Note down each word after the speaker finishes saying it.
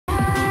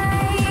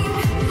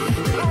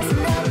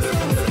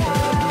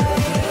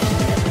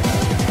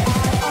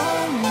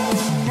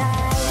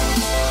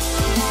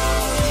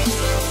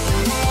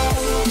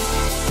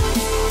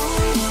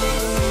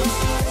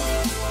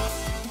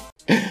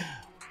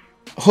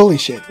Holy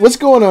shit. What's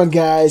going on,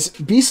 guys?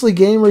 Beastly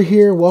Gamer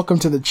here. Welcome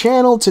to the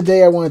channel.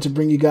 Today I wanted to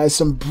bring you guys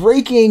some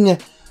breaking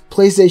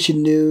PlayStation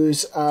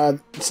news.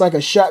 It's like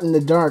a shot in the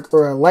dark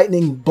or a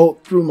lightning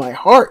bolt through my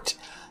heart.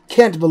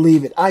 Can't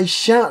believe it. I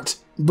shan't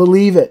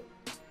believe it.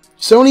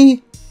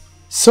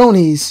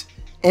 Sony's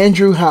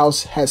Andrew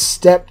House has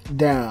stepped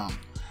down.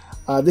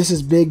 This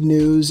is big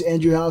news.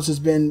 Andrew House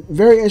has been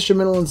very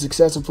instrumental in the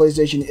success of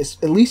PlayStation,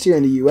 at least here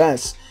in the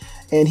US,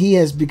 and he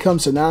has become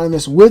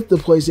synonymous with the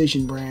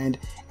PlayStation brand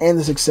and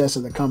the success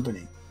of the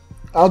company.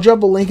 I'll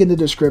drop a link in the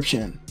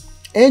description.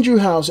 Andrew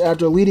House,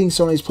 after leading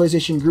Sony's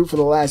PlayStation Group for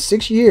the last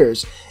 6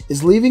 years,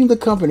 is leaving the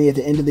company at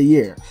the end of the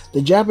year,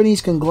 the Japanese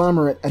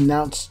conglomerate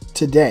announced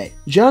today.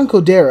 John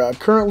Kodera,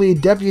 currently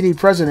Deputy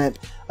President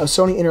of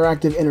Sony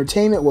Interactive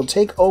Entertainment, will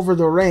take over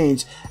the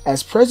reins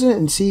as President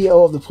and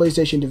CEO of the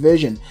PlayStation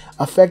division,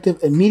 effective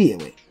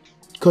immediately.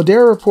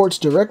 Kodera reports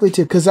directly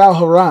to Kazuo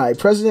Hirai,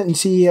 President and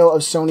CEO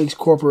of Sony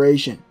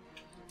Corporation.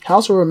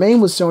 House will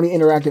remain with Sony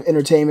Interactive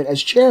Entertainment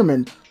as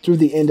chairman through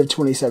the end of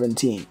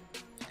 2017.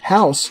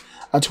 House,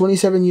 a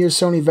 27-year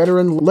Sony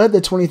veteran, led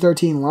the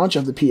 2013 launch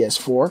of the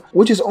PS4,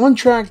 which is on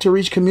track to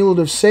reach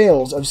cumulative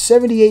sales of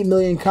 78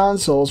 million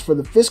consoles for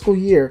the fiscal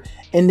year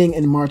ending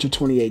in March of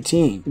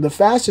 2018, the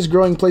fastest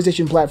growing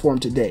PlayStation platform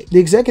to date. The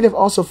executive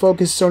also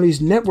focused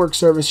Sony's network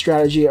service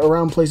strategy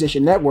around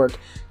PlayStation Network,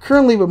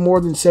 currently with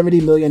more than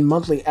 70 million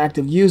monthly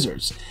active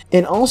users,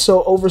 and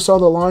also oversaw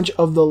the launch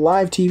of the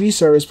live TV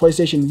service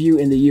PlayStation Vue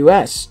in the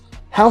US.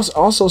 House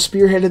also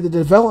spearheaded the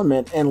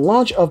development and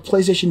launch of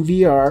PlayStation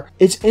VR,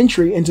 its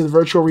entry into the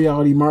virtual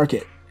reality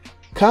market.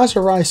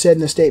 Kazuo Hirai said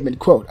in a statement,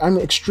 quote, "I'm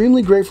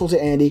extremely grateful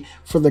to Andy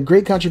for the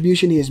great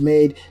contribution he has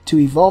made to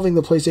evolving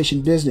the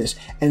PlayStation business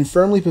and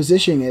firmly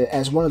positioning it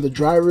as one of the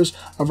drivers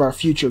of our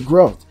future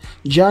growth.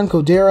 John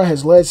Kodera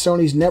has led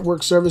Sony's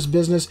network service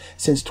business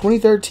since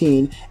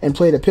 2013 and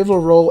played a pivotal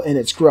role in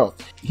its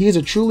growth. He is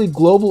a truly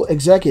global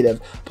executive,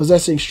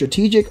 possessing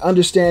strategic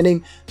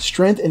understanding,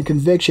 strength and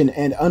conviction,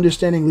 and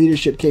understanding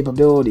leadership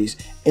capabilities,"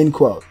 end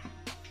quote.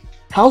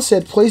 House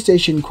said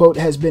PlayStation, quote,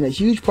 "has been a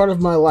huge part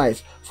of my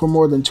life for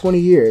more than 20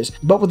 years,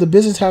 but with the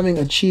business having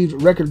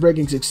achieved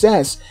record-breaking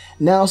success,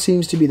 now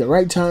seems to be the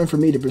right time for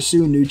me to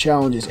pursue new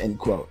challenges," end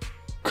quote.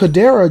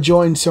 Kodera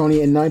joined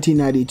Sony in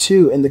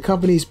 1992 in the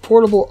company's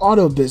portable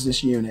auto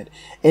business unit.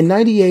 In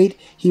 1998,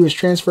 he was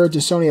transferred to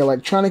Sony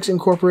Electronics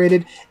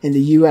Incorporated in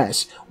the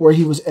US, where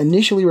he was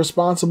initially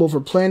responsible for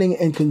planning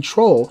and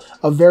control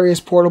of various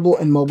portable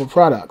and mobile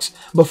products,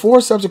 before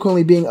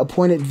subsequently being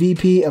appointed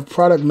VP of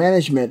Product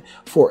Management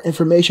for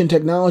information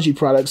technology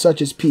products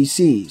such as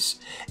PCs.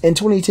 In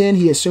 2010,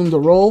 he assumed the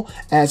role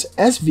as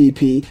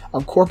SVP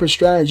of Corporate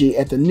Strategy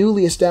at the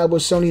newly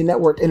established Sony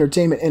Network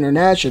Entertainment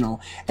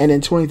International, and in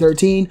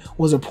 2013,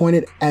 was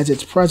appointed as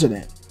its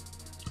president.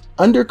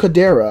 Under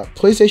Kodera,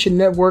 PlayStation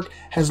Network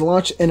has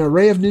launched an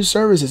array of new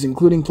services,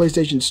 including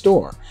PlayStation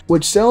Store,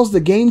 which sells the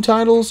game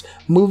titles,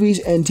 movies,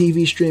 and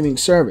TV streaming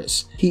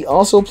service. He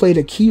also played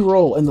a key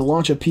role in the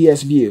launch of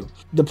PS Vue,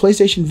 the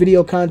PlayStation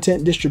video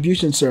content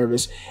distribution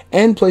service,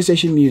 and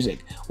PlayStation Music,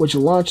 which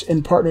launched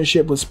in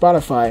partnership with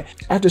Spotify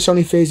after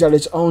Sony phased out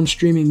its own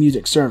streaming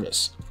music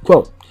service.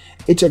 Quote,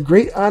 "It's a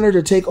great honor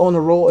to take on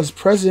the role as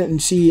president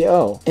and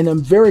CEO, and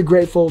I'm very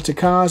grateful to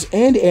Kaz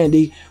and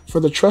Andy for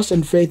the trust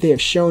and faith they have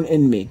shown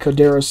in me,"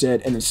 Kodera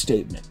said in a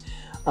statement.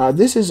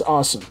 This is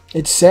awesome.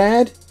 It's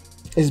sad.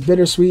 It's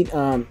bittersweet.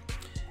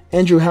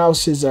 Andrew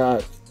House is,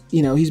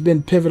 he's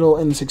been pivotal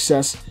in the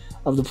success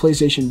of the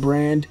PlayStation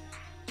brand.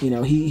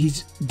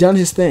 He's done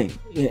his thing,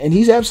 and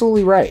he's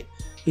absolutely right.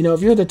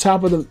 If you're at the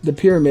top of the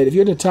pyramid, if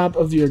you're at the top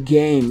of your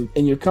game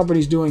and your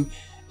company's doing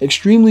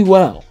extremely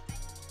well,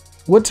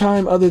 what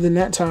time other than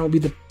that time would be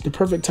the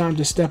perfect time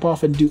to step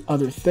off and do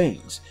other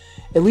things?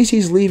 At least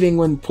he's leaving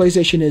when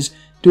PlayStation is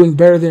doing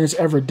better than it's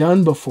ever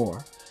done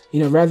before,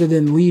 rather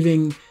than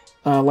leaving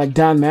like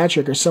Don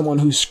Matrick or someone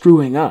who's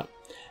screwing up.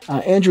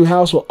 Andrew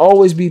House will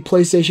always be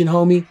PlayStation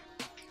homie,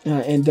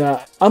 and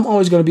I'm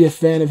always going to be a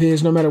fan of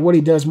his no matter what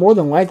he does. More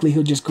than likely,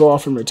 he'll just go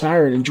off and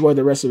retire and enjoy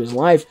the rest of his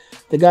life.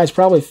 The guy's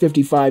probably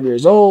 55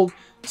 years old.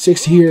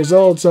 60 years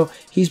old, so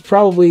he's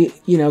probably,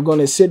 going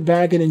to sit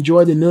back and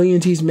enjoy the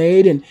millions he's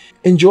made and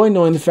enjoy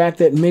knowing the fact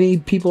that many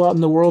people out in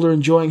the world are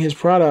enjoying his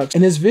product.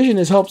 And his vision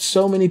has helped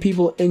so many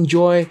people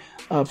enjoy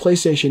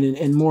PlayStation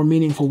in more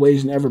meaningful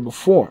ways than ever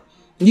before.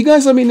 You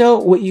guys let me know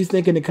what you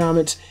think in the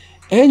comments.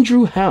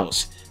 Andrew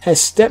House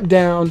has stepped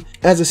down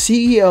as a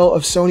CEO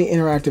of Sony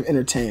Interactive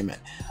Entertainment,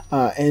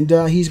 and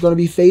he's going to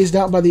be phased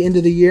out by the end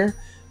of the year.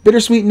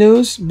 Bittersweet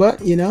news,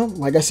 but,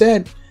 like I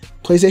said,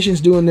 PlayStation's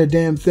doing their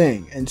damn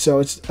thing, and so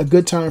it's a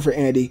good time for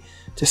Andy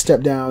to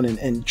step down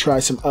and try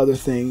some other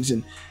things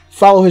and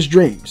follow his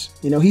dreams.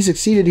 He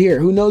succeeded here.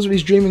 Who knows what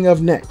he's dreaming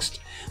of next?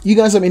 You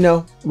guys let me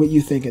know what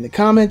you think in the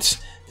comments.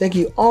 Thank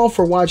you all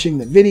for watching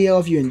the video.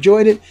 If you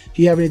enjoyed it, if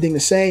you have anything to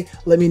say,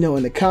 let me know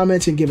in the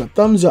comments and give a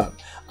thumbs up.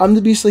 I'm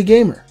the Beastly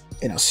Gamer,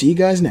 and I'll see you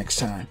guys next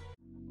time.